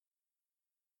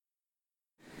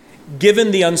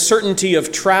Given the uncertainty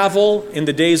of travel in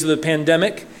the days of the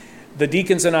pandemic, the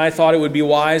deacons and I thought it would be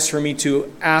wise for me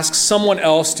to ask someone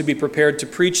else to be prepared to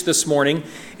preach this morning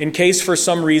in case for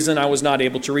some reason I was not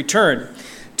able to return.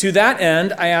 To that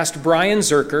end, I asked Brian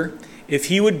Zerker if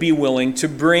he would be willing to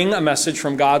bring a message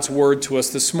from God's Word to us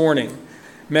this morning.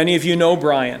 Many of you know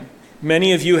Brian.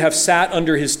 Many of you have sat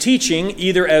under his teaching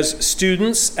either as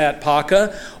students at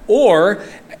PACA or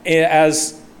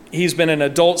as he's been an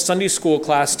adult Sunday school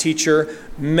class teacher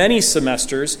many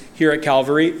semesters here at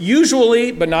Calvary,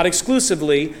 usually, but not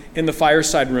exclusively, in the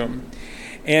fireside room.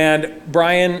 And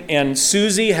Brian and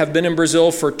Susie have been in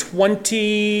Brazil for 20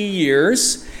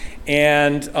 years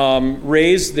and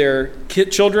raised their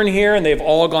children here, and they've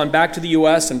all gone back to the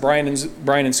U.S., and Brian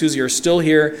and Susie are still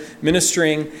here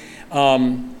ministering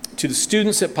to the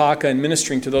students at PACA and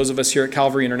ministering to those of us here at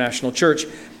Calvary International Church.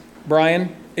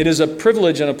 Brian, it is a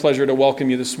privilege and a pleasure to welcome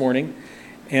you this morning,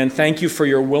 and thank you for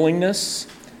your willingness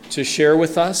to share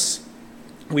with us.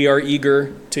 We are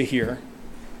eager to hear.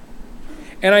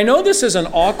 And I know this is an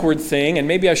awkward thing, and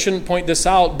maybe I shouldn't point this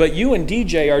out, but you and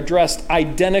DJ are dressed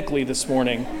identically this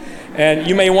morning, and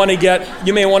you may want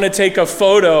to take a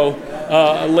photo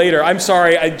later. I'm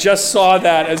sorry, I just saw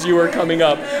that as you were coming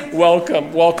up.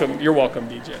 Welcome. You're welcome,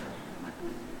 DJ.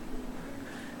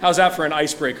 How's that for an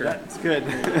icebreaker? That's good.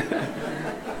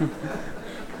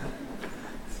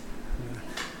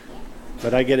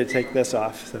 But I get to take this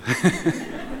off. So.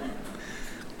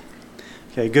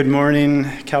 Okay, good morning,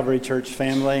 Calvary Church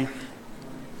family.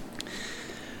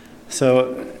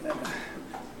 So,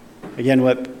 again,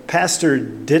 what Pastor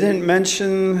didn't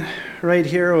mention right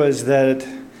here was that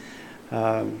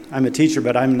I'm a teacher,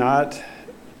 but I'm not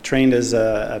trained as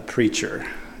a preacher.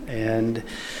 And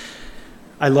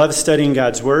I love studying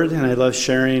God's Word, and I love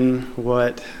sharing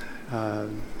what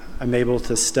I'm able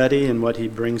to study and what He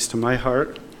brings to my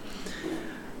heart.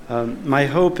 My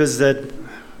hope is that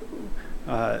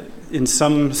in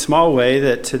some small way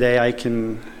that today I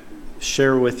can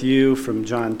share with you from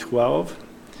John 12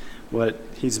 what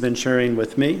he's been sharing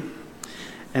with me.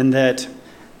 And that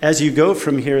as you go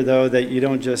from here, though, that you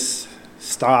don't just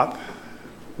stop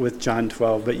with John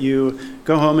 12, but you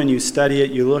go home and you study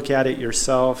it, you look at it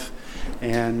yourself,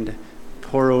 and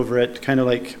pore over it, kind of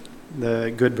like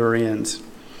the good Bereans.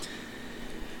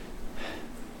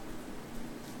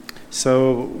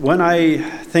 So when I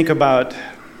think about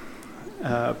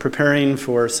preparing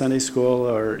for Sunday school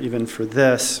or even for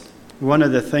this, one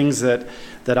of the things that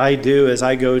I do is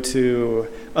I go to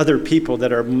other people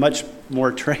that are much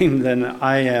more trained than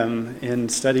I am in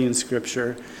studying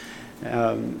Scripture.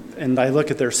 And I look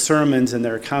at their sermons and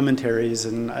their commentaries,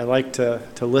 and I like to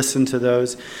listen to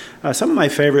those. Some of my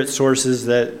favorite sources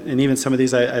and even some of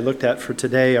these I looked at for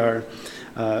today are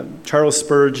Charles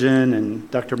Spurgeon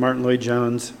and Dr. Martin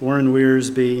Lloyd-Jones, Warren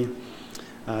Wiersbe,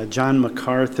 John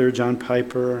MacArthur, John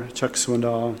Piper, Chuck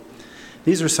Swindoll.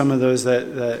 These are some of those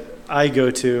that I go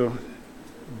to.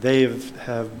 They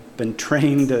have been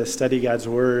trained to study God's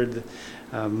Word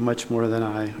much more than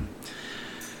I.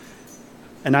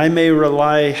 And I may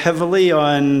rely heavily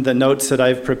on the notes that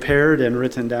I've prepared and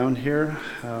written down here.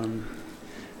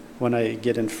 When I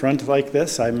get in front like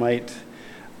this, I might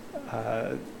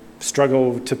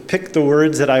struggle to pick the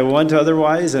words that I want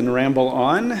otherwise and ramble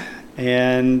on,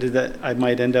 and that I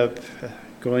might end up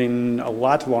going a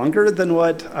lot longer than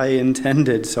what I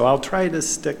intended. So I'll try to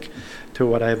stick to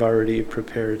what I've already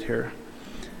prepared here.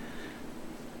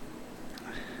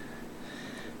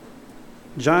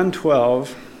 John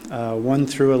 12, 1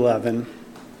 through 11,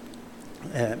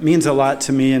 means a lot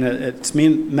to me, and it's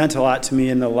meant a lot to me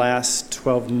in the last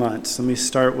 12 months. Let me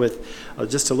start with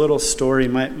just a little story.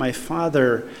 My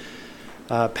father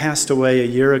passed away a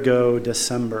year ago,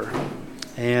 December.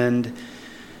 And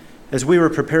as we were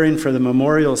preparing for the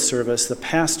memorial service, the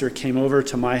pastor came over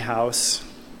to my house,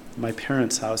 my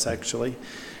parents' house actually,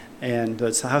 and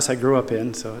it's the house I grew up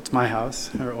in, so it's my house,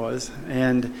 or it was.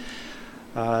 And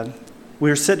we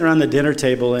were sitting around the dinner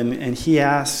table, and he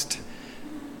asked,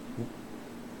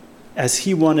 as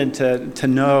he wanted to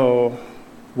know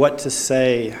what to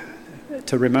say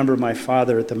to remember my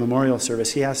father at the memorial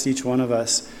service, he asked each one of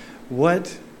us,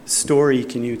 what story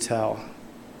can you tell?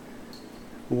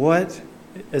 What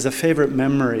is a favorite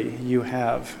memory you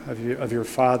have of your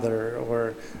father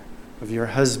or of your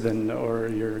husband or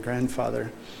your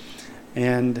grandfather?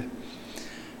 And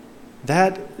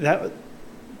that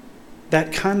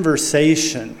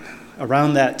conversation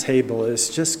around that table is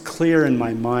just clear in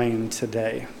my mind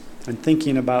today. I'm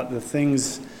thinking about the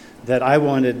things that I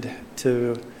wanted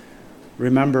to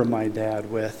remember my dad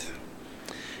with.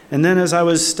 And then as I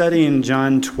was studying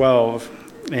John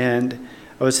 12, and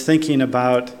I was thinking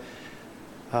about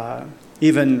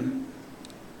even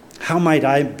how might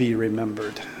I be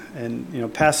remembered?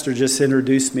 And, Pastor just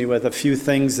introduced me with a few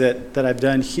things that I've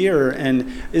done here.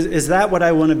 And is that what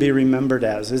I want to be remembered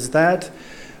as? Is that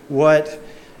what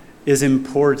is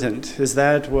important? Is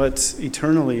that what's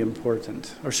eternally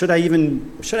important? Or should I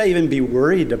even be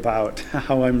worried about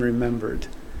how I'm remembered?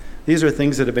 These are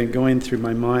things that have been going through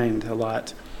my mind a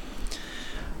lot.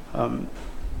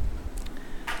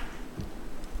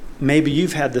 Maybe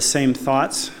you've had the same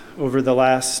thoughts over the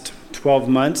last 12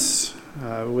 months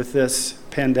with this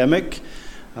pandemic.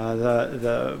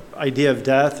 The idea of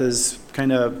death is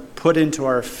kind of put into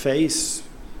our face.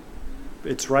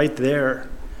 It's right there.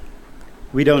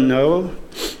 We don't know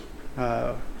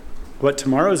what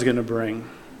tomorrow is going to bring.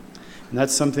 And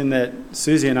that's something that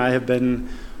Susie and I have been,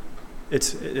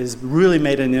 it has really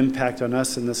made an impact on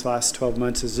us in this last 12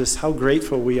 months, is just how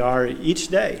grateful we are each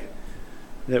day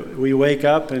that we wake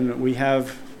up and we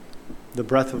have the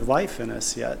breath of life in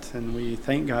us yet. And we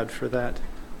thank God for that.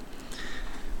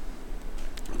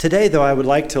 Today, though, I would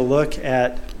like to look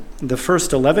at the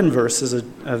first 11 verses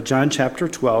of John chapter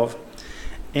 12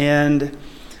 and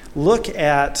look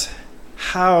at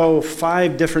how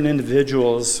 5 different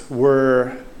individuals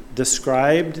were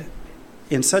described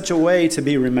in such a way to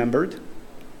be remembered,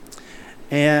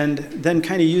 and then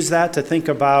kind of use that to think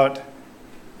about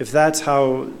if that's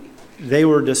how they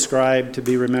were described to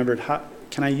be remembered, how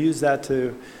can I use that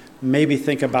to maybe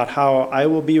think about how I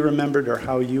will be remembered or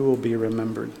how you will be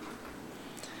remembered?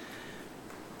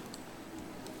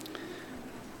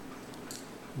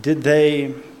 Did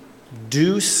they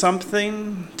do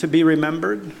something to be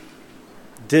remembered?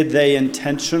 Did they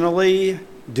intentionally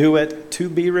do it to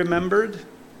be remembered?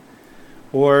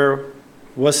 Or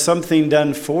was something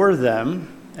done for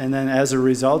them, and then as a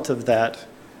result of that,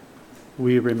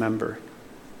 we remember?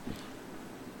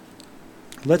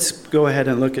 Let's go ahead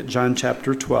and look at John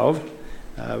chapter 12.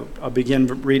 I'll begin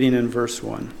reading in verse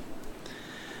 1.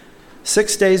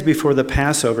 6 days before the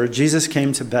Passover, Jesus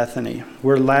came to Bethany,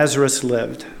 where Lazarus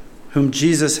lived, whom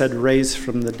Jesus had raised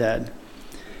from the dead.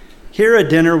 Here a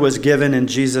dinner was given in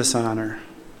Jesus' honor.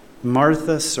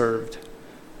 Martha served,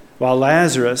 while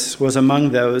Lazarus was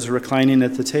among those reclining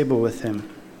at the table with him.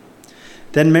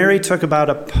 Then Mary took about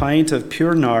a pint of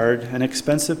pure nard, an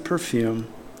expensive perfume.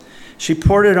 She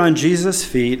poured it on Jesus'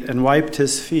 feet and wiped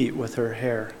his feet with her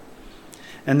hair.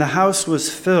 And the house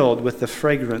was filled with the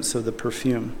fragrance of the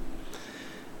perfume.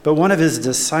 But one of his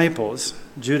disciples,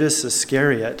 Judas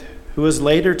Iscariot, who was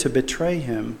later to betray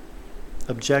him,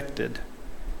 objected.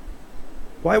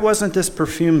 Why wasn't this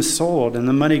perfume sold and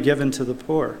the money given to the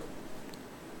poor?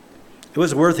 It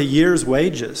was worth a year's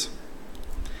wages.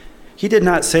 He did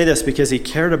not say this because he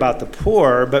cared about the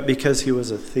poor, but because he was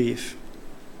a thief.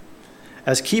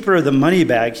 As keeper of the money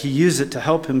bag, he used it to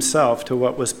help himself to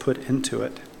what was put into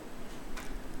it.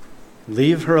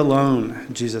 Leave her alone,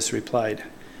 Jesus replied.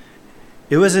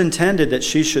 It was intended that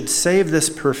she should save this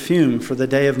perfume for the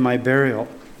day of my burial.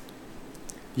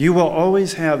 You will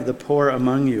always have the poor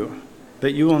among you,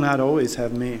 but you will not always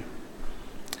have me.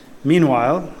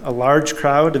 Meanwhile, a large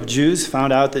crowd of Jews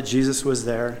found out that Jesus was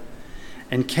there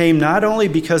and came not only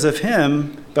because of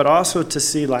him, but also to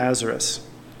see Lazarus,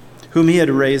 whom he had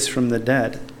raised from the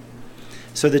dead.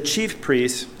 So the chief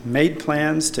priests made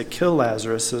plans to kill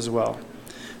Lazarus as well,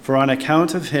 for on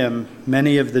account of him,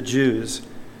 many of the Jews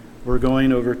were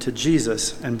going over to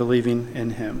Jesus and believing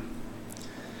in him.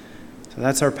 So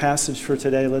that's our passage for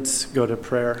today. Let's go to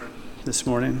prayer this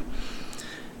morning.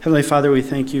 Heavenly Father, we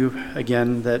thank you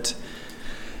again that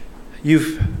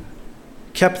you've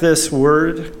kept this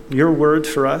word, your word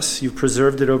for us. You've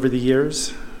preserved it over the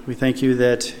years. We thank you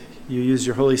that you use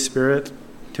your Holy Spirit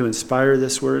to inspire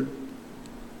this word.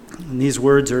 And these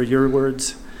words are your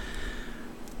words.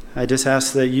 I just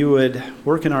ask that you would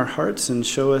work in our hearts and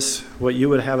show us what you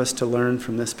would have us to learn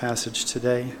from this passage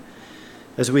today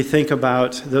as we think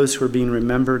about those who are being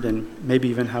remembered and maybe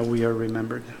even how we are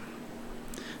remembered.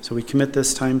 So we commit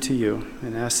this time to you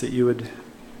and ask that you would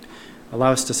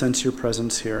allow us to sense your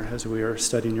presence here as we are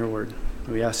studying your word.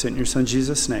 We ask it in your Son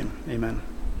Jesus' name. Amen.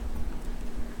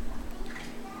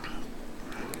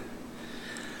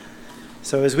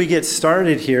 So as we get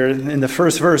started here in the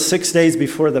first verse, 6 days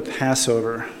before the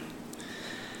Passover,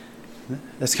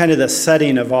 that's kind of the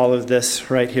setting of all of this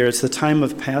right here. It's the time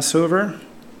of Passover.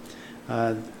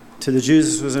 To the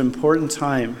Jews, this was an important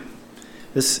time.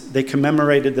 They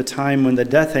commemorated the time when the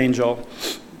death angel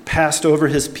passed over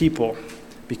his people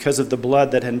because of the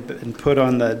blood that had been put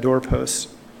on the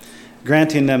doorposts,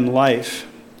 granting them life.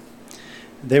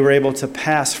 They were able to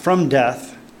pass from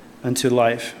death unto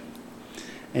life.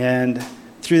 And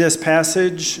Through this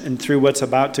passage and through what's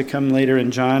about to come later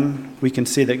in John, we can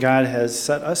see that God has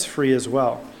set us free as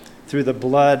well through the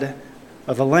blood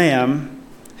of a lamb,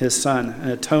 his son,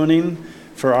 and atoning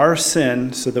for our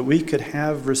sin so that we could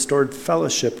have restored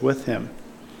fellowship with him.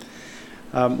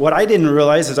 What I didn't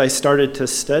realize as I started to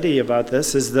study about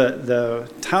this is the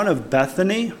town of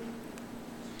Bethany,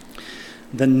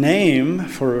 the name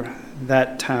for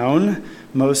that town,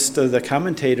 most of the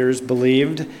commentators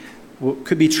believed,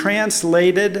 could be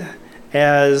translated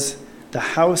as the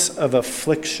house of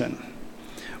affliction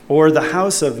or the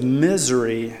house of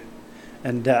misery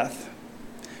and death.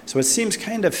 So it seems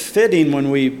kind of fitting when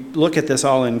we look at this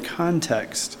all in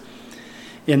context.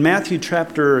 In Matthew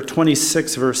chapter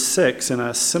 26, verse 6, in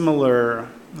a similar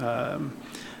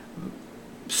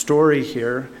story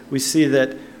here, we see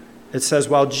that it says,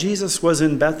 while Jesus was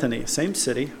in Bethany, same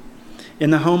city,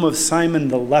 in the home of Simon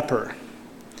the leper.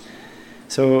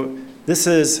 So this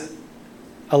is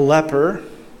a leper.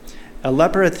 A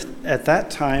leper at that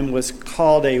time was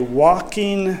called a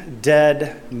walking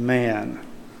dead man.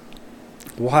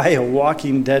 Why a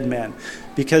walking dead man?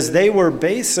 Because they were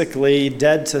basically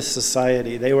dead to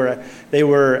society. They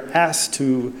were asked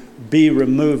to be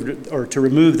removed or to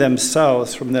remove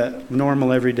themselves from the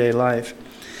normal everyday life.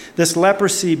 This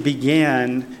leprosy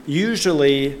began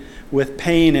usually with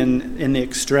pain in the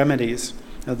extremities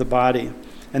of the body,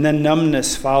 and then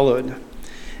numbness followed.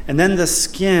 And then the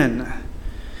skin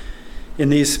in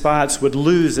these spots would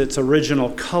lose its original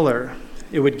color.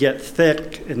 It would get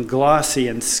thick and glossy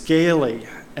and scaly,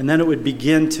 and then it would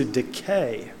begin to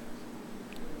decay.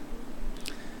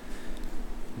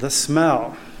 The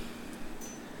smell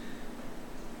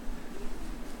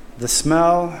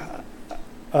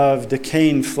of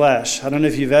decaying flesh. I don't know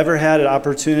if you've ever had an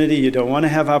opportunity, you don't want to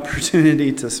have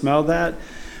opportunity to smell that,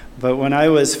 but when I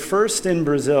was first in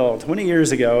Brazil 20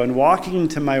 years ago and walking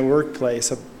to my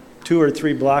workplace 2 or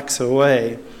 3 blocks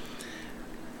away,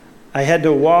 I had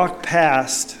to walk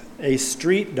past a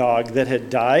street dog that had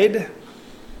died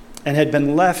and had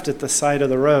been left at the side of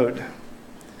the road.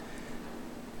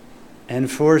 And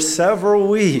for several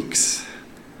weeks,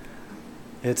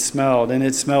 it smelled, and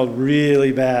it smelled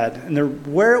really bad. And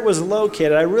where it was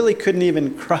located, I really couldn't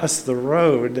even cross the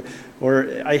road,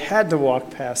 or I had to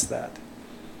walk past that.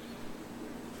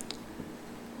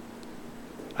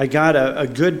 I got a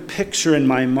good picture in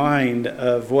my mind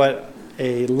of what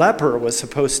a leper was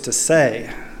supposed to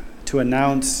say to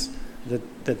announce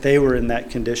that they were in that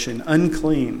condition.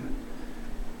 Unclean.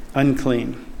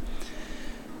 Unclean.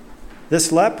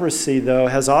 This leprosy, though,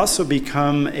 has also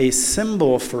become a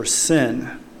symbol for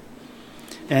sin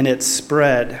and its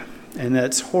spread and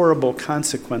its horrible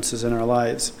consequences in our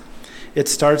lives. It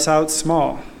starts out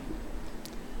small.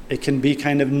 It can be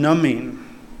kind of numbing,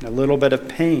 a little bit of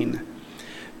pain,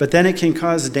 but then it can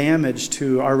cause damage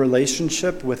to our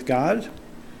relationship with God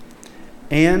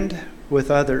and with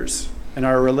others. And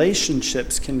our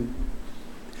relationships can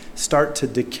start to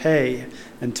decay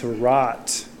and to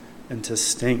rot and to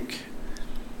stink.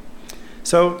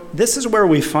 So this is where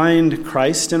we find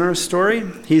Christ in our story.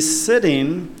 He's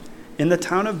sitting in the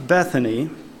town of Bethany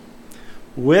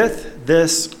with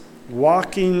this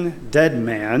walking dead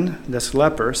man, this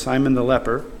leper, Simon the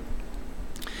leper.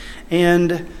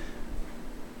 And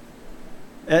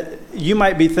you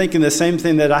might be thinking the same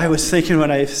thing that I was thinking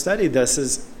when I studied this,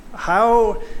 is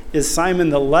how is Simon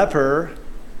the leper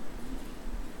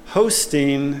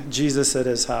hosting Jesus at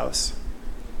his house?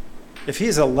 If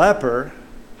he's a leper,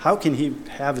 how can he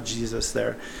have Jesus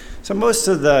there? So most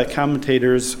of the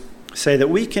commentators say that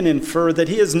we can infer that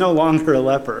he is no longer a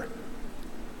leper.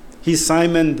 He's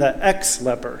Simon the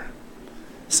ex-leper,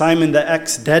 Simon the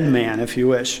ex-dead man, if you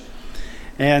wish.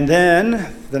 And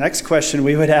then the next question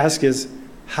we would ask is,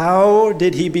 how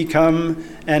did he become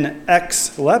an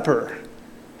ex-leper?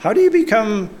 How do you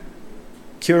become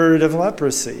cured of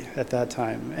leprosy at that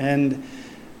time? And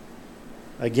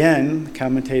again,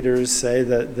 commentators say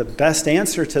that the best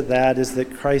answer to that is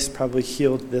that Christ probably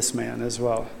healed this man as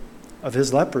well of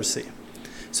his leprosy.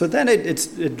 So then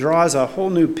it draws a whole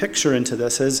new picture into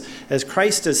this. As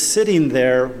Christ is sitting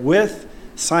there with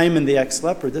Simon the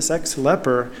ex-leper, this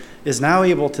ex-leper is now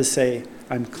able to say,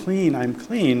 I'm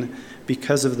clean,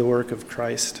 because of the work of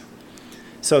Christ.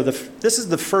 So this is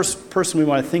the first person we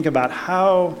want to think about,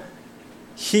 how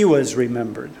he was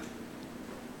remembered.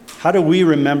 How do we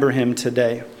remember him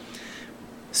today?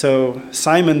 So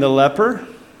Simon the leper,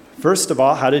 first of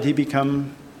all, how did he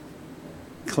become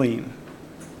clean?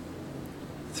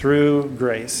 Through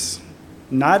grace.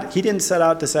 He didn't set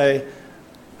out to say,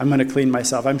 I'm going to clean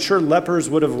myself. I'm sure lepers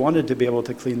would have wanted to be able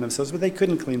to clean themselves, but they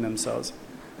couldn't clean themselves.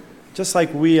 Just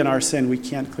like we in our sin, we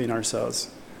can't clean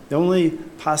ourselves. The only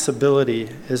possibility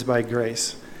is by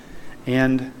grace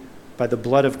and by the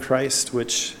blood of Christ,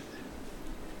 which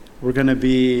we're going to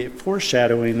be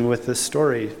foreshadowing with this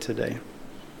story today.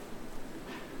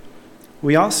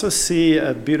 We also see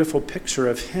a beautiful picture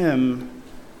of him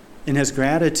in his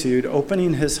gratitude,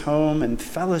 opening his home and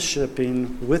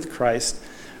fellowshipping with Christ.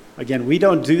 Again, we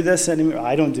don't do this anymore.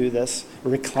 I don't do this.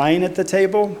 Recline at the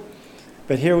table.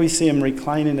 But here we see him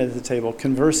reclining at the table,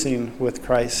 conversing with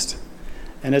Christ.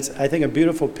 And it's, I think, a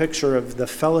beautiful picture of the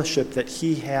fellowship that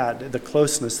he had, the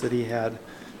closeness that he had.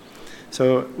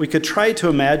 So we could try to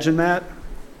imagine that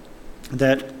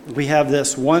we have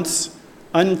this once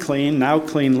unclean, now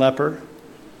clean leper,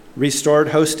 restored,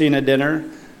 hosting a dinner.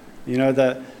 You know,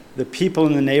 the people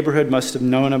in the neighborhood must have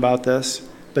known about this,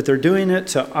 but they're doing it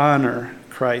to honor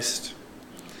Christ.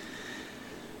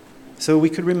 So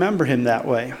we could remember him that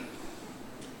way.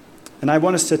 And I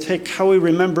want us to take how we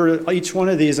remember each one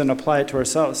of these and apply it to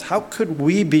ourselves. How could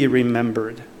we be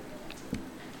remembered?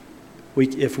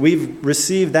 If we've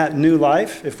received that new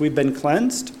life, if we've been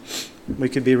cleansed, we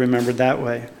could be remembered that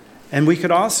way. And we could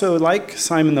also, like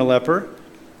Simon the leper,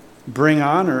 bring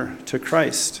honor to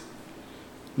Christ.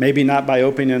 Maybe not by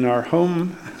opening our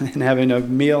home and having a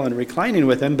meal and reclining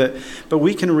with him, but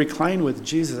we can recline with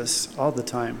Jesus all the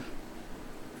time.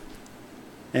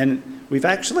 And we've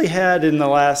actually had in the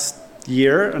last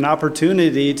year an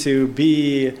opportunity to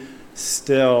be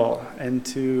still and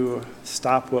to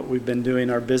stop what we've been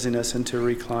doing, our busyness, and to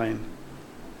recline.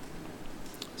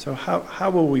 So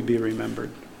how will we be remembered?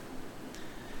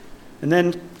 And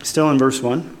then, still in verse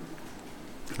 1,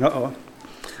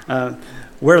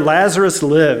 where Lazarus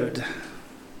lived.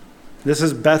 This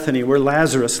is Bethany, where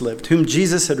Lazarus lived, whom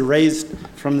Jesus had raised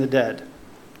from the dead.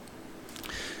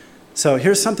 So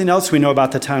here's something else we know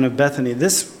about the town of Bethany.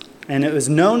 And it was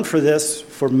known for this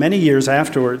for many years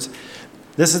afterwards.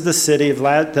 This is the city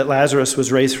that Lazarus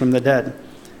was raised from the dead.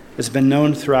 It's been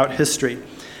known throughout history.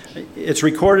 It's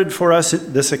recorded for us,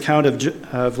 this account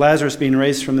of Lazarus being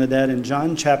raised from the dead, in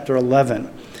John chapter 11.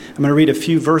 I'm going to read a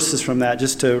few verses from that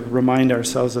just to remind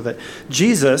ourselves of it.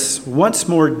 Jesus, once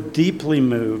more deeply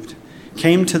moved,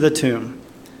 came to the tomb.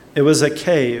 It was a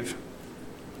cave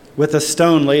with a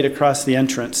stone laid across the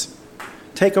entrance.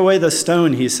 "Take away the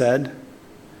stone," he said.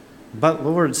 "But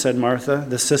Lord," said Martha,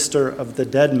 the sister of the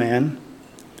dead man,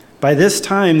 "by this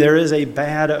time there is a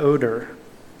bad odor,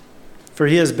 for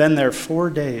he has been there 4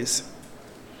 days."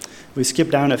 We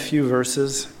skip down a few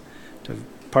verses to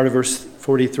part of verse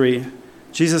 43.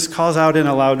 Jesus calls out in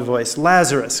a loud voice,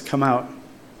 "Lazarus, come out."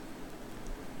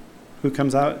 Who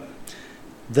comes out?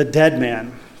 The dead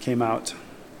man came out,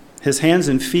 his hands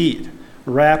and feet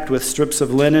wrapped with strips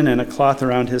of linen and a cloth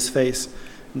around his face.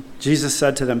 Jesus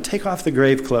said to them, "Take off the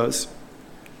grave clothes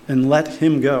and let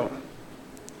him go."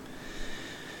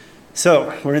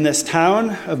 So we're in this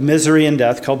town of misery and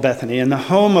death called Bethany, in the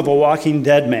home of a walking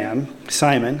dead man,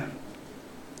 Simon,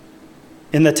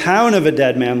 in the town of a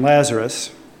dead man,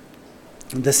 Lazarus,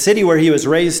 the city where he was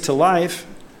raised to life,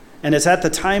 and it's at the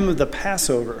time of the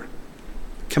Passover,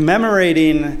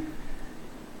 commemorating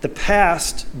the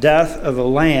past death of a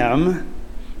lamb,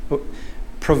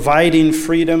 providing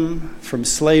freedom from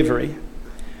slavery,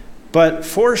 but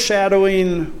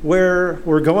foreshadowing where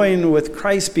we're going with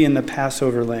Christ being the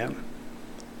Passover lamb.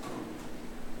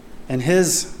 And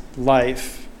his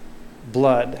life,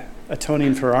 blood,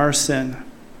 atoning for our sin.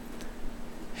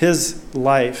 His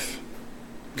life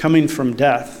coming from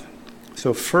death.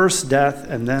 So first death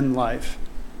and then life.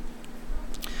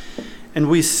 And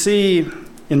we see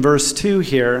in verse 2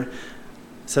 here,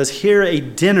 it says, "Here a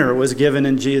dinner was given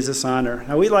in Jesus' honor."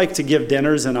 Now we like to give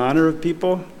dinners in honor of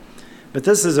people, but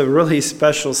this is a really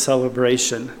special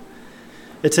celebration.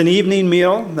 It's an evening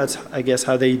meal. That's, I guess,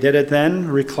 how they did it then.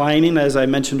 Reclining, as I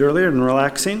mentioned earlier, and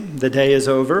relaxing. The day is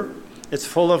over. It's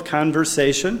full of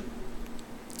conversation.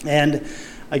 And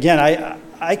again,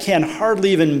 I can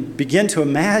hardly even begin to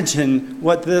imagine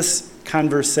what this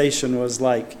conversation was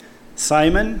like.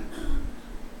 Simon,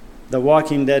 the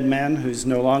walking dead man who's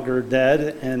no longer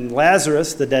dead, and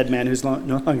Lazarus, the dead man who's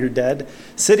no longer dead,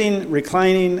 sitting,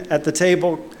 reclining at the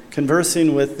table,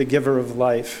 conversing with the giver of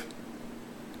life.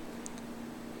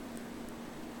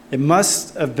 It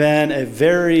must have been a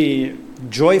very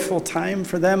joyful time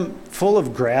for them, full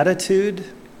of gratitude,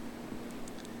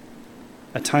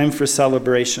 a time for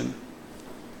celebration.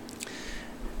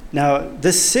 Now,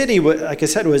 this city, like I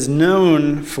said, was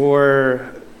known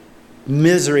for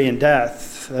misery and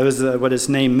death. That was what his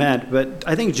name meant. But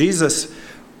I think Jesus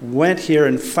went here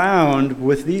and found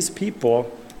with these people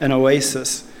an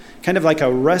oasis, kind of like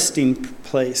a resting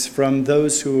place from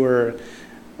those who were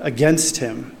against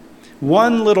him,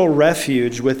 one little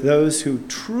refuge with those who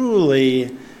truly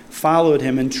followed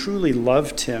him and truly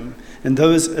loved him, and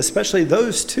those, especially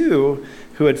those two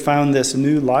who had found this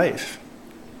new life.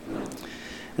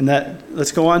 And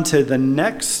let's go on to the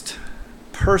next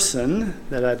person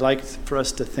that I'd like for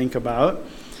us to think about,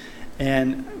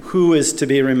 and who is to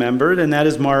be remembered, and that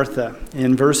is Martha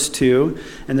in verse 2.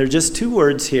 And there are just two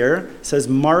words here. It says,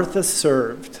 Martha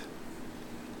served.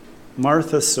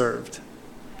 Martha served.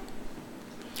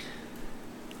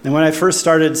 And when I first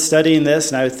started studying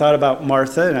this, and I thought about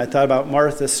Martha, and I thought about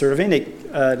Martha serving,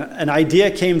 an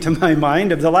idea came to my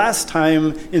mind of the last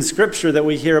time in Scripture that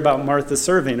we hear about Martha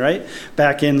serving, right?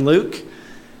 Back in Luke,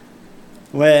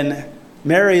 when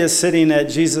Mary is sitting at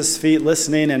Jesus' feet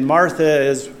listening, and Martha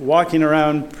is walking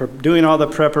around doing all the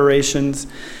preparations.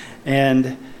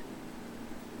 And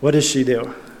what does she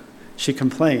do? She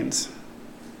complains.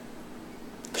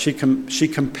 She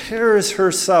compares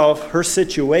herself, her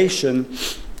situation,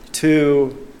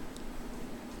 to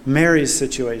Mary's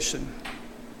situation.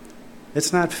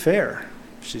 It's not fair,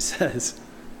 she says.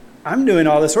 I'm doing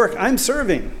all this work. I'm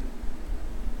serving.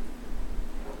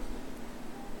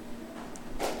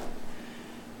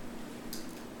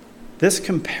 This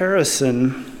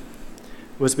comparison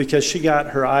was because she got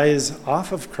her eyes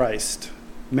off of Christ.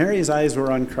 Mary's eyes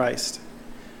were on Christ.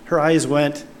 Her eyes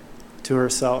went to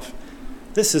herself.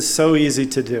 This is so easy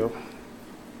to do.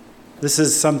 This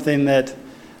is something that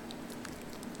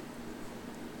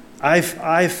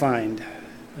I find,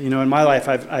 in my life,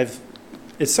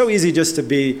 it's so easy just to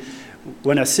be,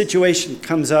 when a situation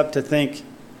comes up, to think,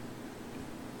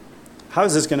 how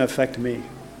is this going to affect me?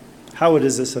 How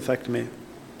does this affect me?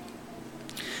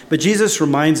 But Jesus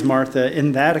reminds Martha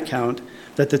in that account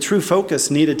that the true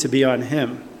focus needed to be on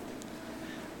him.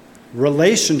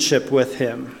 Relationship with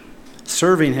him,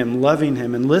 serving him, loving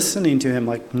him, and listening to him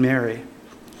like Mary.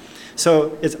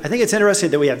 So I think it's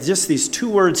interesting that we have just these two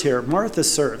words here, Martha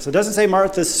serves. It doesn't say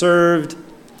Martha served,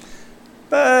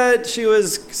 but she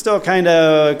was still kind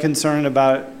of concerned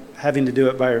about having to do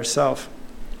it by herself.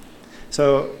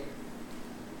 So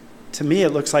to me, it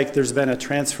looks like there's been a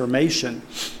transformation.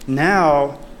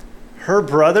 Now, her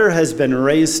brother has been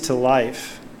raised to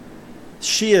life.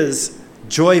 She is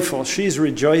joyful. She's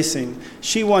rejoicing.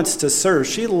 She wants to serve.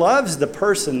 She loves the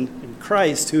person in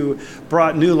Christ who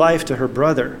brought new life to her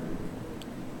brother.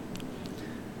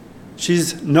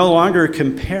 She's no longer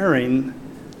comparing,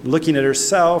 looking at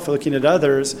herself, looking at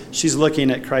others. She's looking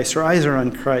at Christ. Her eyes are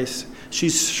on Christ.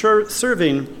 She's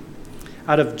serving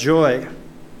out of joy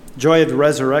of the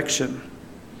resurrection.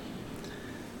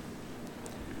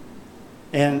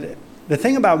 And the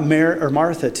thing about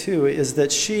Martha, too, is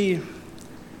that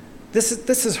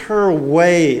this is her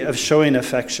way of showing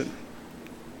affection,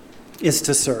 is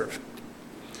to serve.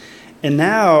 And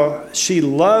now she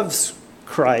loves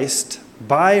Christ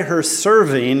by her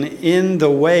serving in the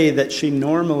way that she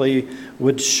normally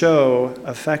would show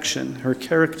affection, her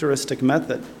characteristic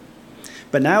method.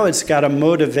 But now it's got a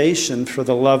motivation for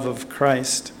the love of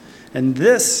Christ. And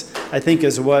this, I think,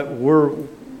 is what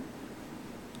we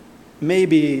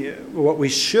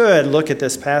should look at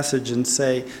this passage and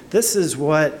say, this is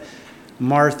what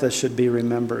Martha should be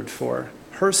remembered for.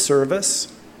 Her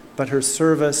service, but her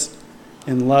service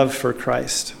in love for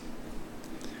Christ.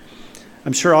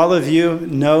 I'm sure all of you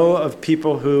know of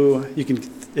people who,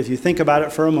 if you think about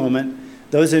it for a moment,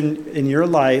 those in your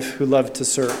life who love to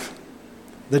serve.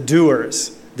 The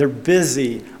doers. They're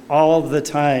busy all the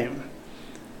time.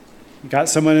 You got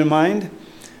someone in mind?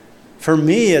 For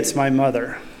me, it's my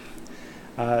mother.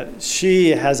 She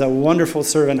has a wonderful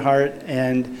servant heart,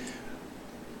 and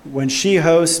when she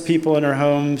hosts people in her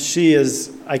home, she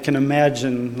is, I can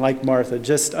imagine, like Martha,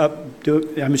 just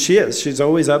she's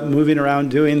always up, moving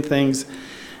around, doing things.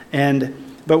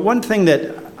 But one thing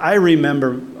that I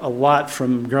remember a lot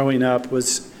from growing up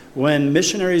was when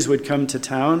missionaries would come to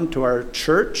town, to our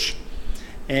church,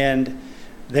 and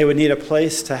they would need a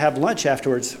place to have lunch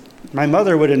afterwards. My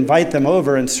mother would invite them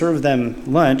over and serve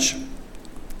them lunch.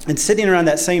 And sitting around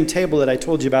that same table that I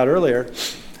told you about earlier,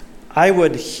 I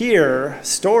would hear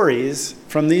stories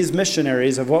from these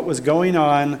missionaries of what was going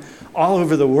on all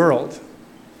over the world.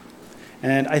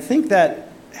 And I think that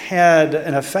had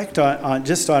an effect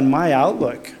on my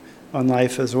outlook on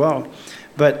life as well.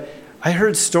 But I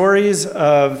heard stories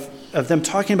of them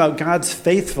talking about God's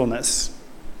faithfulness.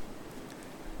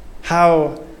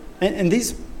 And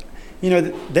these,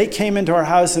 they came into our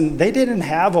house and they didn't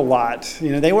have a lot.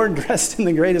 They weren't dressed in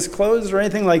the greatest clothes or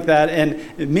anything like that.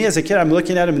 And me as a kid, I'm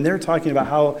looking at them and they're talking about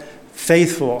how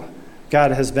faithful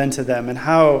God has been to them and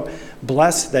how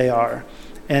blessed they are.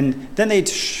 And then they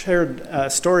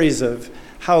shared stories of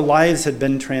how lives had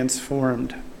been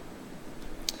transformed.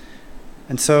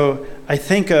 And so I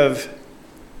think of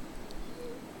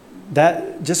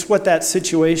that, just what that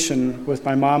situation with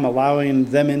my mom, allowing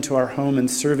them into our home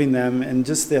and serving them, and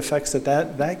just the effects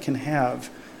that can have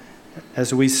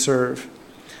as we serve.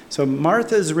 So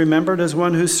Martha is remembered as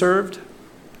one who served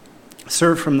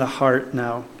from the heart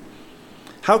now.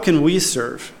 How can we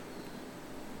serve?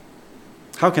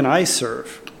 How can I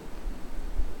serve?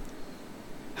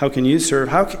 How can you serve?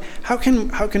 How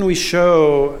can we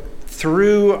show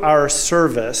through our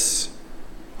service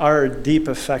our deep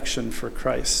affection for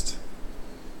Christ?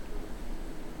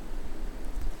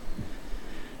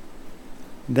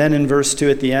 Then in verse 2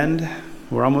 at the end,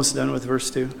 we're almost done with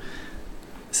verse 2.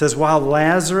 It says, while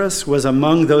Lazarus was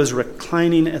among those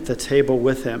reclining at the table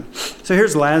with him. So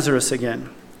here's Lazarus again.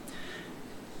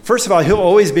 First of all, he'll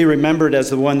always be remembered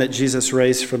as the one that Jesus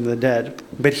raised from the dead.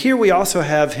 But here we also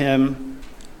have him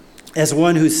as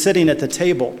one who's sitting at the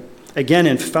table, again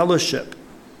in fellowship,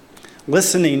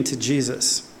 listening to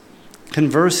Jesus,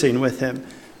 conversing with him,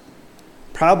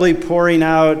 probably pouring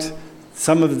out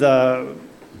some of the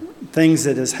things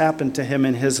that has happened to him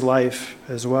in his life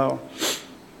as well.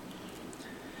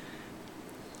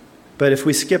 But if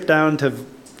we skip down to,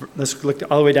 let's look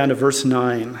all the way down to verse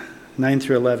 9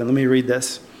 through 11. Let me read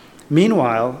this.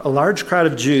 Meanwhile, a large crowd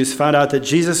of Jews found out that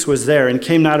Jesus was there and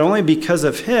came not only because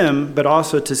of him, but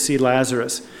also to see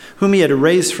Lazarus, whom he had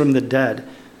raised from the dead.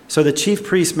 So the chief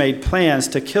priests made plans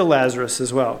to kill Lazarus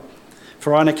as well.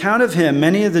 For on account of him,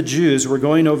 many of the Jews were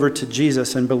going over to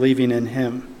Jesus and believing in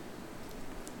him.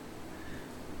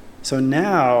 So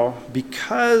now,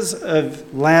 because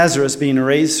of Lazarus being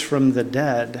raised from the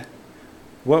dead,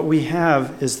 what we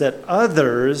have is that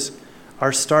others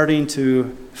are starting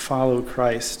to follow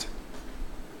Christ.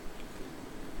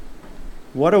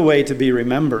 What a way to be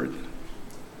remembered.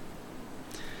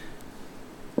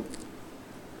 Let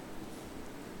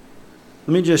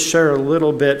me just share a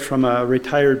little bit from a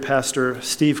retired pastor,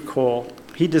 Steve Cole.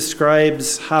 He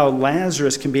describes how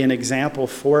Lazarus can be an example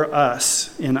for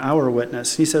us in our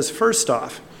witness. He says, first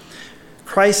off,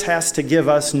 Christ has to give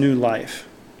us new life.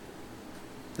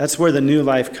 That's where the new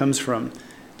life comes from.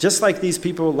 Just like these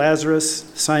people, Lazarus,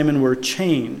 Simon, were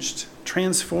changed,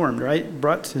 transformed, right?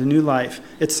 Brought to new life.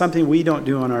 It's something we don't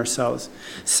do on ourselves.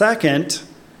 Second,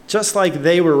 just like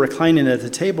they were reclining at the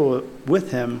table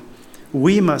with him,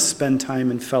 we must spend time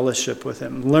in fellowship with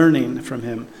him, learning from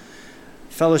him,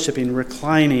 fellowshipping,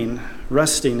 reclining,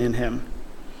 resting in him.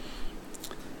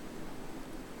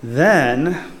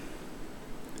 Then,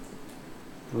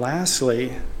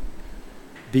 lastly,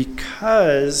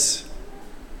 because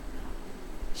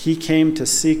he came to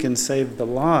seek and save the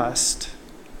lost,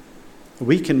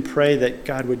 we can pray that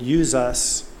God would use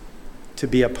us to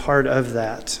be a part of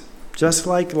that, just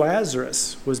like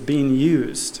Lazarus was being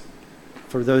used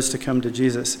for those to come to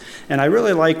Jesus. And I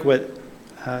really like what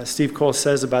Steve Cole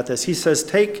says about this. He says,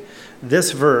 take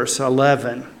this verse,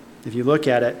 11, if you look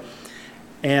at it,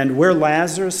 and where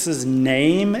Lazarus'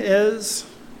 name is,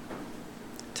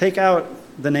 take out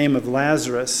the name of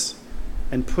Lazarus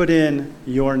and put in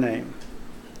your name.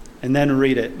 And then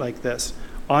read it like this.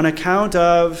 On account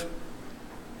of,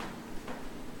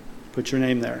 put your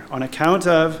name there. On account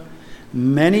of,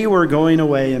 many were going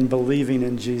away and believing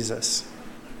in Jesus.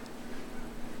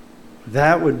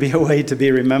 That would be a way to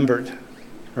be remembered,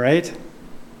 right?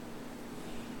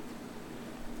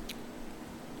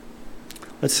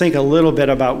 Let's think a little bit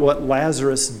about what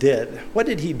Lazarus did. What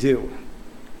did he do?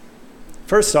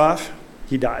 First off,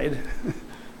 he died,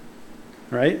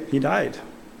 right? He died.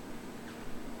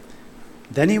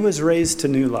 Then he was raised to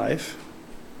new life.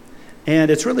 And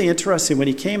it's really interesting. When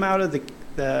he came out of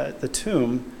the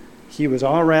tomb, he was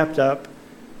all wrapped up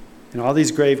in all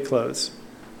these grave clothes.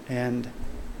 And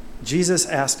Jesus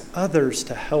asked others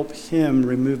to help him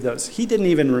remove those. He didn't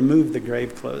even remove the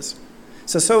grave clothes.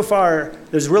 So far,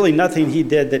 there's really nothing he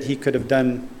did that he could have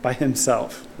done by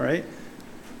himself, right?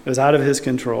 It was out of his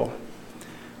control.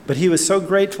 But he was so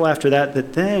grateful after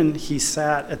that then he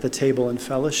sat at the table and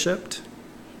fellowshiped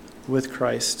with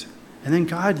Christ. And then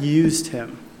God used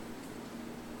him.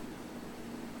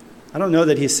 I don't know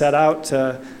that he set out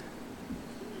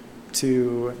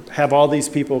to have all these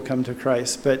people come to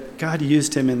Christ, but God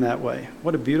used him in that way.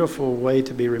 What a beautiful way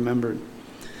to be remembered.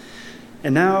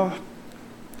 And now,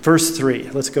 verse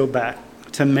 3, let's go back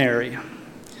to Mary.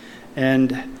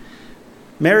 And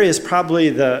Mary is probably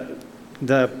the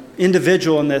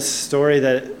individual in this story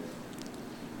that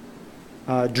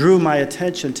drew my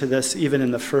attention to this even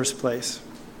in the first place.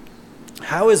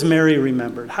 How is Mary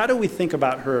remembered? How do we think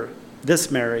about her,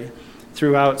 this Mary,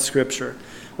 throughout Scripture?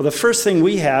 Well, the first thing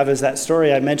we have is that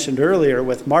story I mentioned earlier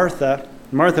with Martha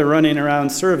Martha running around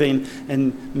serving,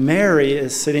 and Mary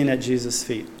is sitting at Jesus'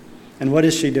 feet. And what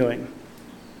is she doing?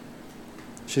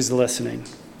 She's listening.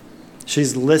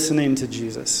 She's listening to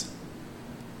Jesus.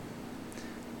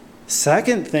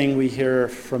 Second thing we hear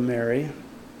from Mary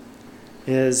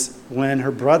is when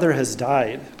her brother has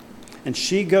died, and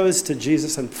she goes to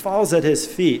Jesus and falls at his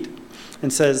feet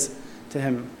and says to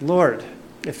him, Lord,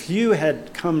 if you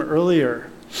had come earlier,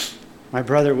 my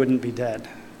brother wouldn't be dead.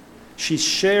 She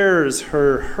shares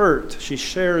her hurt. She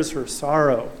shares her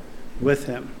sorrow with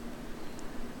him.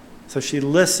 So she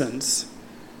listens,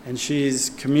 and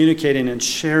she's communicating and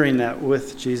sharing that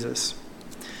with Jesus.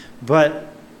 But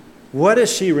what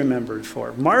is she remembered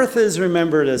for? Martha is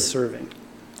remembered as serving.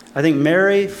 I think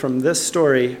Mary, from this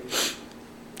story,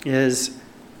 is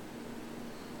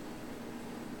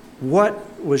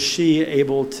what was she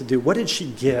able to do? What did she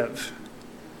give?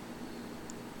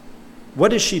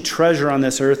 What does she treasure on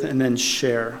this earth and then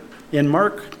share? In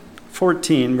Mark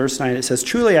 14, verse 9, it says,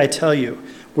 Truly I tell you,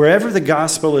 wherever the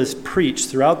gospel is preached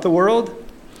throughout the world,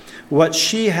 what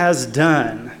she has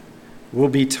done will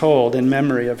be told in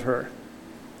memory of her.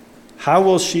 How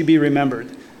will she be remembered?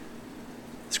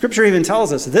 Scripture even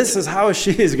tells us this is how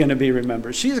she is going to be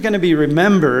remembered. She's going to be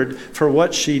remembered for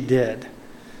what she did.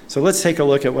 So let's take a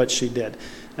look at what she did.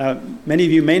 Many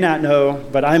of you may not know,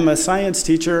 but I'm a science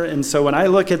teacher, and so when I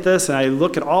look at this and I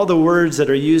look at all the words that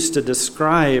are used to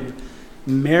describe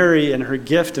Mary and her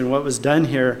gift and what was done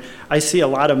here, I see a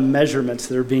lot of measurements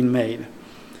that are being made.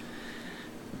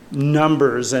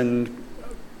 Numbers and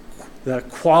the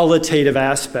qualitative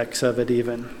aspects of it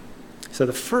even. So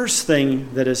the first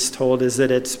thing that is told is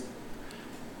that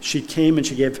she came and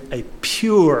she gave a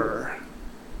pure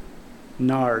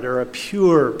nard, or a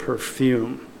pure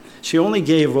perfume. She only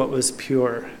gave what was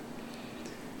pure.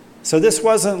 So this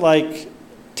wasn't like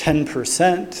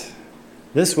 10%.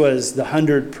 This was the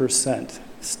 100%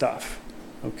 stuff,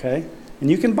 okay?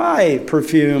 And you can buy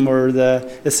perfume or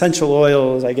the essential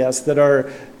oils, I guess, that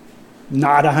are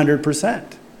not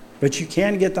 100%. But you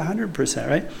can get the 100%,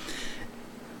 right?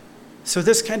 So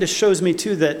this kind of shows me,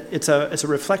 too, that it's a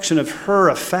reflection of her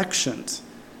affections.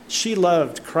 She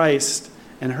loved Christ,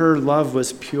 and her love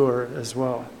was pure as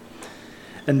well.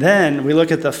 And then we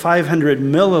look at the 500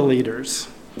 milliliters.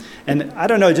 And I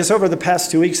don't know, just over the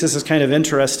past 2 weeks, this is kind of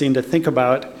interesting to think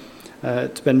about.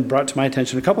 It's been brought to my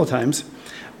attention a couple of times.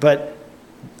 But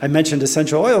I mentioned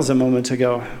essential oils a moment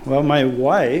ago. Well, my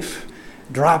wife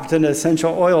dropped an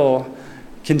essential oil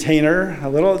container,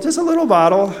 just a little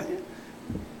bottle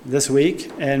this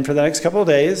week. And for the next couple of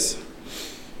days,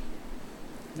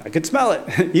 I could smell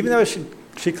it, even though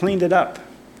she cleaned it up.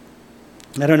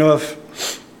 I don't know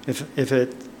if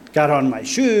it got on my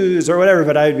shoes or whatever,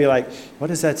 but I would be like, what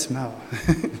does that smell?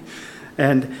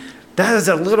 And that is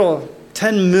a little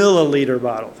 10 milliliter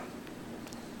bottle.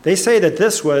 They say that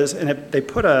this was, and they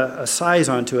put a size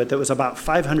onto it that was about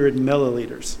 500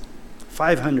 milliliters.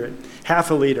 500,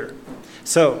 half a liter.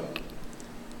 So,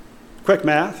 quick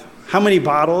math, how many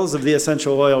bottles of the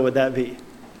essential oil would that be?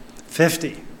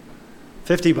 50.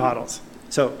 50 bottles.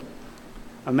 So,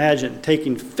 imagine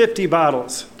taking 50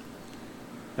 bottles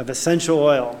of essential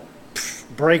oil,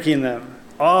 breaking them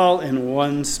all in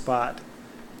one spot.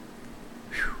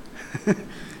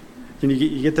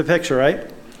 You get the picture,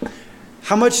 right?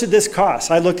 How much did this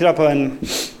cost? I looked it up on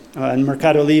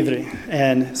Mercado Libre,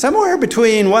 and somewhere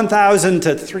between 1,000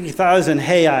 to 3,000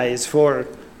 reais for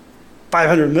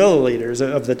 500 milliliters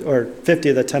or 50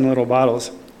 of the 10 little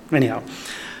bottles. Anyhow,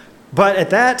 but at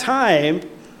that time,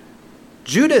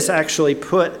 Judas actually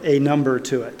put a number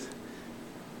to it.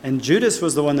 And Judas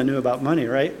was the one that knew about money,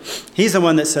 right? He's the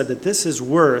one that said that this is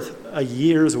worth a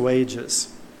year's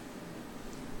wages.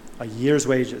 A year's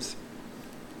wages.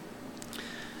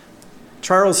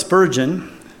 Charles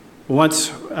Spurgeon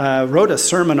once wrote a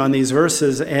sermon on these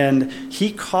verses, and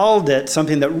he called it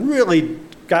something that really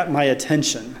got my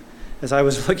attention as I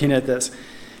was looking at this.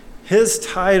 His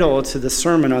title to the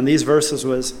sermon on these verses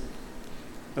was,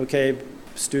 okay,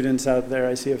 students out there,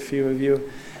 I see a few of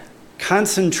you,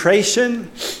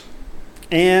 concentration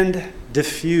and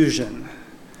diffusion.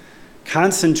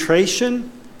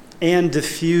 Concentration and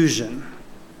diffusion.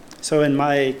 So in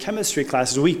my chemistry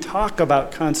classes, we talk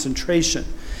about concentration.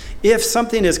 If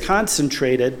something is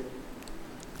concentrated,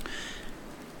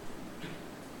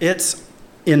 it's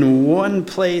in one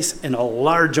place in a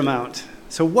large amount.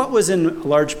 So what was in a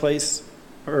large place,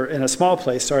 or in a small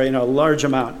place, in a large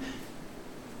amount?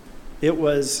 It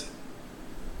was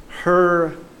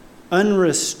her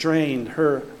unrestrained,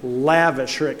 her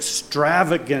lavish, her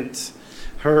extravagant,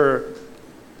 her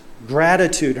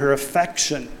gratitude, her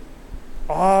affection,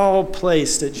 all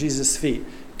placed at Jesus' feet,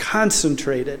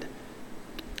 concentrated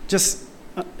Just,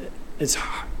 it's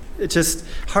just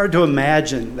hard to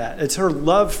imagine that. It's her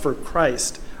love for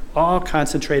Christ, all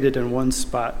concentrated in one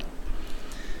spot.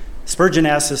 Spurgeon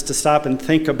asks us to stop and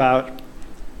think about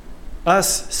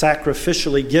us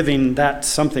sacrificially giving that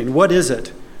something. What is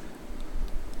it?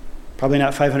 Probably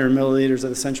not 500 milliliters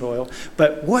of essential oil,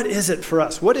 but what is it for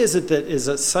us? What is it that is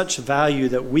of such value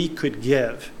that we could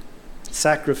give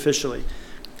sacrificially,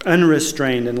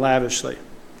 unrestrained and lavishly?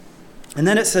 And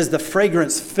then it says the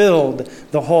fragrance filled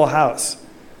the whole house.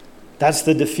 That's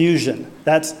the diffusion.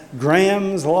 That's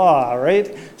Graham's law,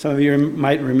 right? Some of you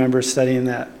might remember studying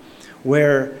that,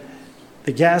 where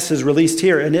the gas is released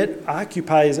here and it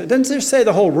occupies, it doesn't just say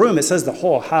the whole room, it says the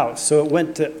whole house. So it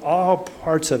went to all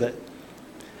parts of it.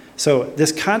 So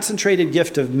this concentrated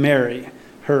gift of Mary,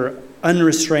 her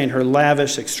unrestrained, her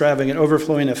lavish, extravagant,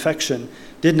 overflowing affection,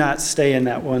 did not stay in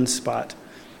that one spot.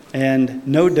 And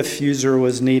no diffuser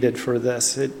was needed for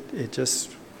this. It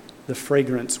just, the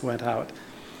fragrance went out.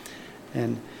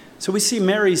 And so we see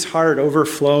Mary's heart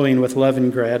overflowing with love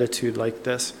and gratitude like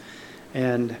this.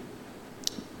 And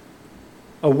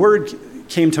a word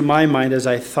came to my mind as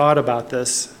I thought about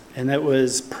this, and that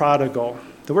was prodigal.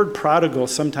 The word prodigal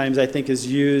sometimes I think is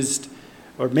used,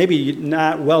 or maybe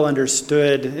not well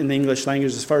understood in the English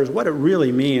language as far as what it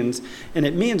really means. And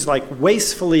it means like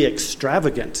wastefully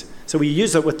extravagant. So we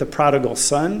use it with the prodigal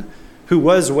son, who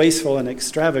was wasteful and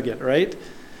extravagant, right?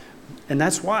 And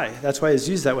that's why it's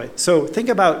used that way. So think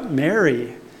about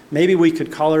Mary. Maybe we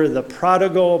could call her the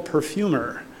prodigal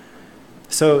perfumer.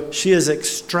 So she is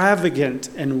extravagant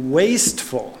and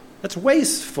wasteful. That's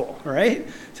wasteful, right?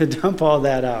 To dump all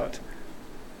that out.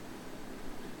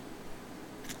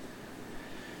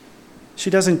 She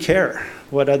doesn't care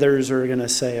what others are going to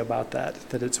say about that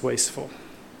it's wasteful.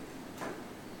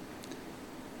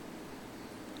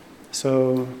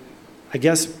 So I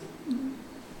guess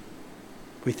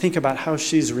we think about how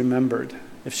she's remembered.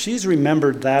 If she's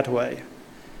remembered that way,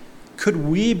 could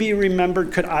we be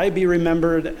remembered? Could I be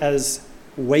remembered as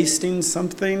wasting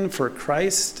something for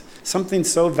Christ? Something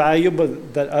so valuable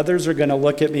that others are going to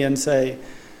look at me and say,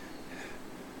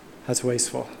 that's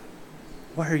wasteful.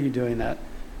 Why are you doing that?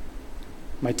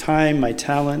 My time, my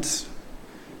talents.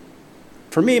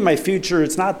 For me, my future,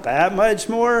 it's not that much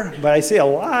more, but I see a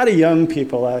lot of young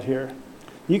people out here.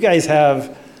 You guys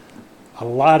have a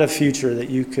lot of future that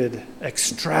you could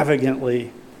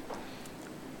extravagantly,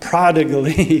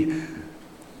 prodigally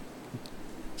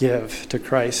give to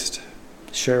Christ,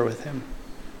 share with him.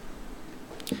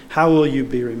 How will you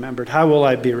be remembered? How will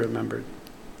I be remembered?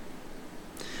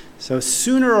 So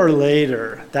sooner or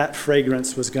later, that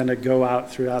fragrance was going to go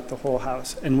out throughout the whole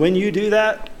house. And when you do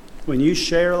that, when you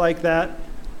share like that,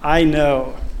 I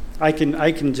know, I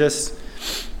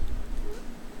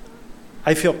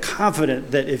feel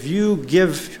confident that if you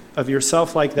give of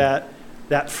yourself like that,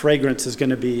 that fragrance is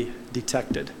going to be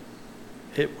detected.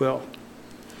 It will.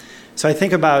 So I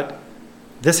think about,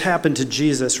 this happened to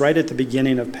Jesus right at the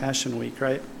beginning of Passion Week,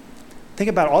 right? Think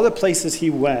about all the places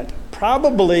he went.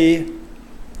 Probably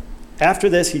after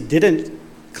this, he didn't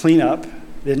clean up,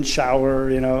 didn't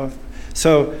shower,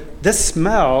 So this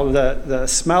smell, the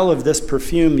smell of this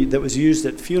perfume that was used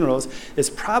at funerals is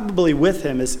probably with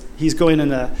him as he's going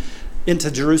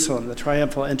into Jerusalem, the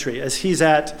triumphal entry, as he's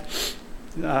at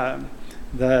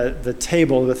the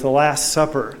table with the Last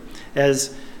Supper,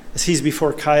 as he's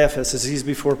before Caiaphas, as he's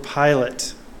before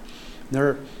Pilate.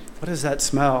 What does that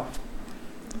smell?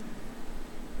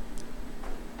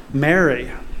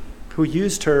 Mary, who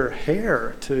used her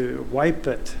hair to wipe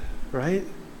it, right?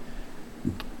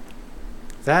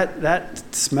 That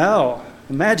smell,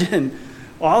 imagine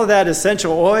all of that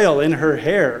essential oil in her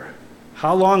hair,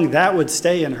 how long that would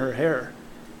stay in her hair.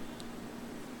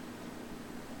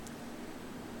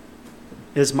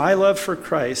 Is my love for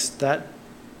Christ that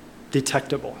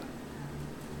detectable?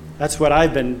 That's what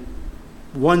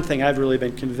one thing I've really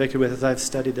been convicted with as I've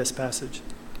studied this passage.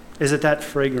 Is it that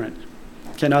fragrant?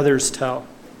 Can others tell?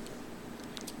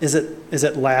 Is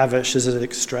it lavish? Is it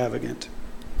extravagant?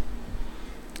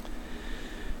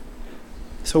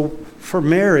 So for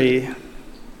Mary,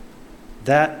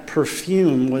 that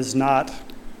perfume was not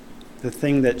the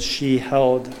thing that she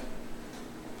held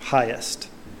highest.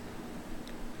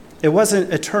 It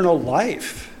wasn't eternal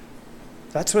life.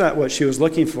 That's not what she was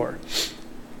looking for.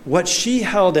 What she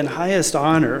held in highest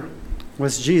honor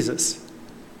was Jesus.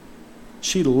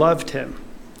 She loved him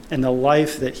and the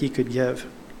life that he could give.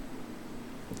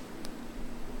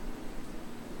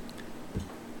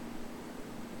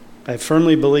 I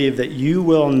firmly believe that you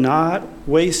will not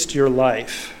waste your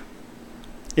life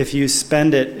if you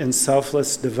spend it in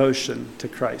selfless devotion to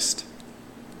Christ.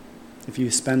 If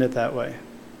you spend it that way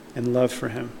in love for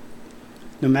him.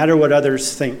 no matter what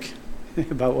others think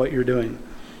about what you're doing.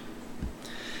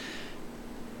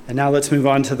 And now let's move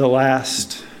on to the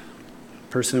last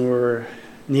person we're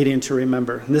needing to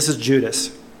remember. And this is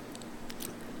Judas.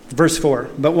 Verse 4,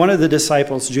 but one of the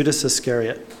disciples, Judas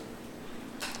Iscariot.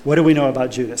 What do we know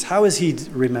about Judas? How is he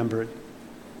remembered?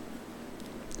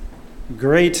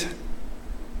 Great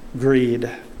greed,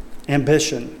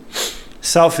 ambition,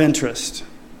 self-interest.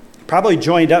 Probably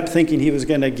joined up thinking he was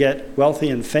going to get wealthy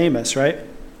and famous, right?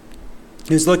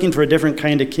 He was looking for a different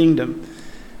kind of kingdom.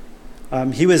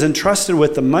 He was entrusted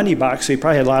with the money box, so he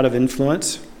probably had a lot of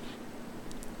influence.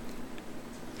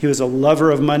 He was a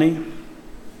lover of money,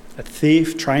 a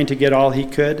thief, trying to get all he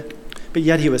could. But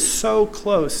yet he was so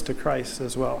close to Christ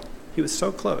as well. He was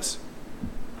so close.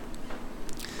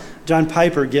 John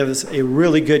Piper gives a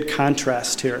really good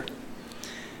contrast here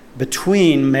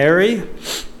between Mary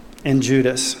and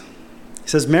Judas. He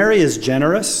says, Mary is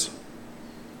generous,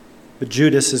 but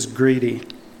Judas is greedy.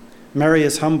 Mary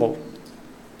is humble.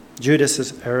 Judas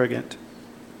is arrogant.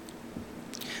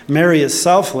 Mary is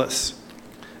selfless.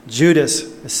 Judas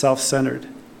is self-centered.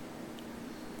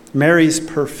 Mary's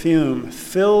perfume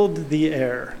filled the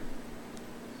air.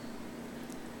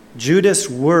 Judas'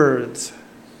 words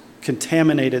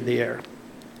contaminated the air.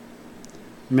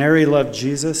 Mary loved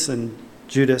Jesus and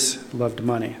Judas loved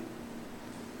money.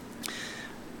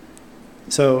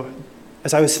 So,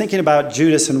 as I was thinking about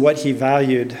Judas and what he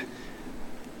valued,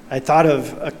 I thought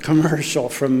of a commercial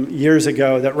from years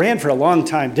ago that ran for a long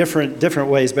time, different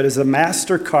ways, but it's a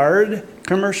MasterCard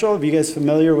commercial. Are you guys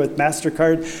familiar with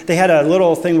MasterCard? They had a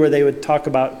little thing where they would talk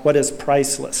about what is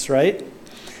priceless, right?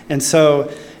 And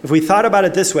so if we thought about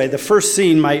it this way, the first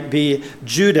scene might be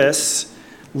Judas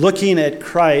looking at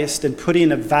Christ and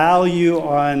putting a value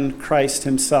on Christ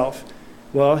himself.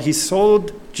 Well, he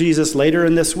sold Jesus later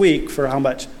in this week for how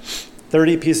much?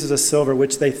 30 pieces of silver,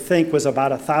 which they think was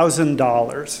about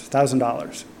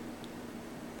 $1,000.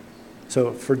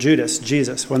 So for Judas,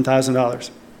 Jesus, $1,000.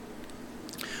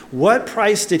 What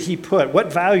price did he put?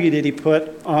 What value did he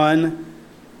put on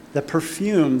the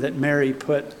perfume that Mary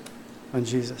put on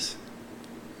Jesus?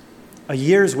 A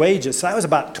year's wages. So that was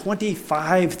about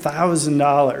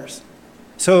 $25,000.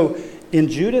 So in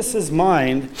Judas's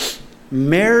mind,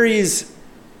 Mary's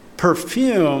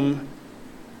perfume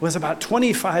was about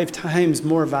 25 times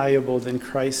more valuable than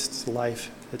Christ's life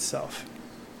itself.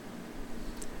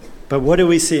 But what do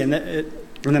we see? In the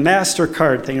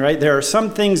MasterCard thing, right? There are some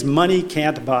things money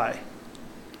can't buy.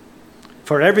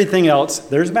 For everything else,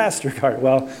 there's MasterCard.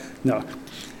 Well, no.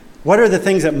 What are the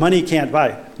things that money can't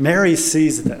buy? Mary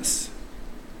sees this.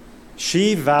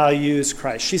 She values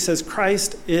Christ. She says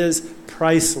Christ is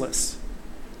priceless.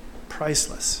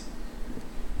 Priceless.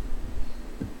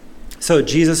 So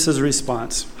Jesus'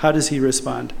 response, how does he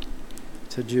respond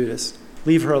to Judas?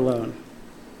 Leave her alone.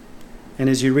 And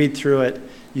as you read through it,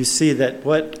 you see that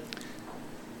what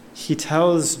he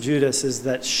tells Judas is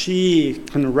that she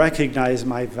can recognize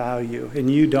my value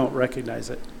and you don't recognize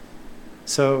it.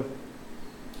 So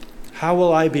how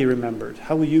will I be remembered?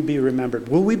 How will you be remembered?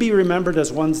 Will we be remembered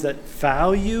as ones that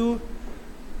value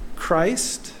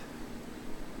Christ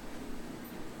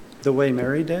the way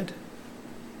Mary did?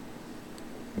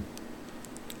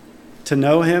 To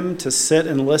know him, to sit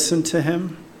and listen to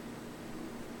him?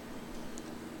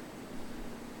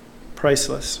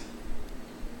 Priceless.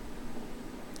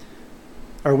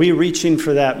 Are we reaching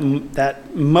for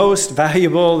that most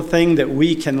valuable thing that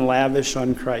we can lavish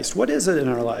on Christ? What is it in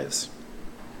our lives?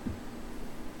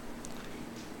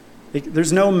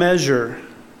 There's no measure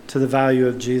to the value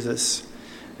of Jesus.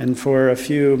 And for a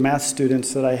few math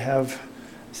students that I have,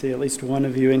 I see at least one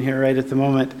of you in here right at the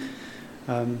moment,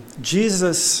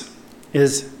 Jesus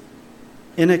is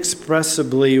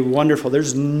inexpressibly wonderful.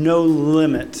 There's no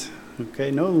limit,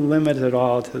 okay? No limit at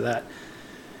all to that.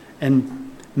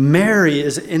 And Mary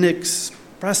is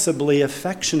inexpressibly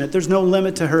affectionate. There's no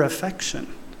limit to her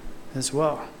affection as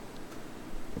well.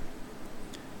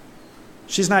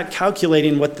 She's not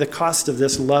calculating what the cost of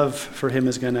this love for him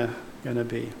is going to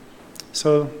be.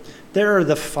 So there are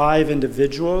the 5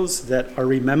 individuals that are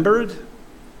remembered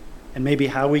and maybe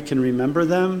how we can remember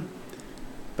them.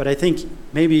 But I think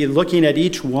maybe looking at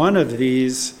each one of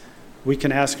these, we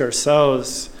can ask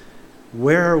ourselves,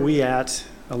 where are we at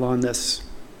along this?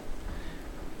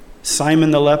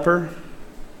 Simon the leper,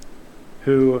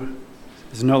 who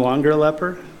is no longer a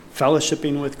leper,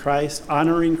 fellowshipping with Christ,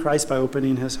 honoring Christ by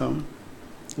opening his home.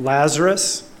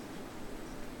 Lazarus,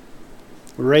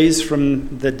 raised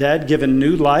from the dead, given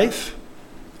new life,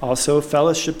 also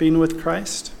fellowshipping with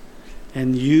Christ,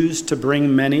 and used to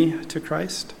bring many to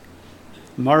Christ.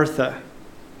 Martha,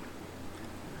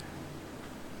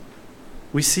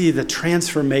 we see the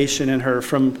transformation in her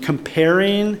from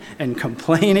comparing and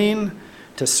complaining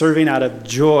to serving out of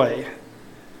joy.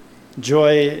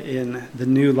 Joy in the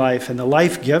new life and the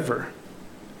life giver,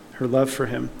 her love for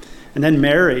him. And then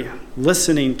Mary,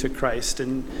 listening to Christ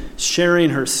and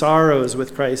sharing her sorrows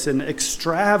with Christ and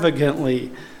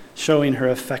extravagantly showing her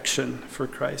affection for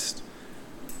Christ.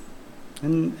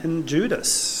 And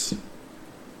Judas,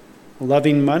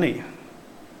 loving money,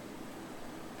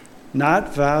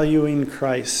 not valuing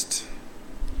Christ.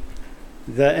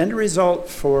 The end result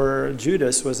for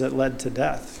Judas was it led to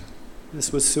death.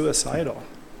 This was suicidal,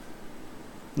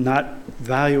 not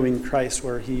valuing Christ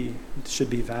where he should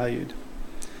be valued.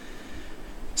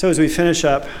 So as we finish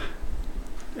up,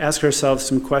 ask ourselves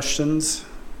some questions.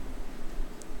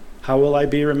 How will I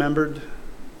be remembered?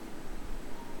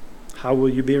 How will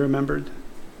you be remembered?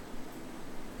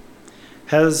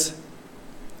 Has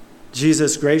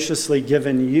Jesus graciously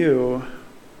given you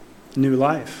new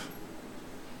life?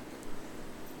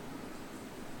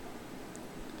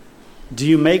 Do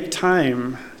you make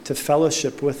time to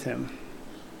fellowship with him?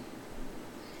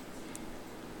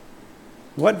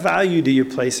 What value do you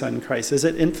place on Christ? Is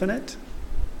it infinite?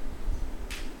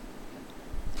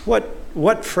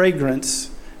 What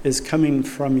fragrance is coming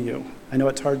from you? I know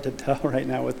it's hard to tell right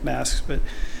now with masks, but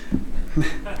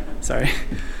sorry.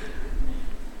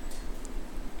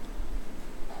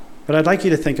 But I'd like you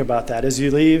to think about that as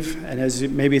you leave and as you,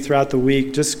 maybe throughout the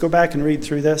week, just go back and read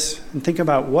through this and think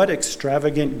about what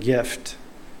extravagant gift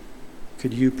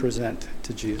could you present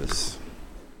to Jesus.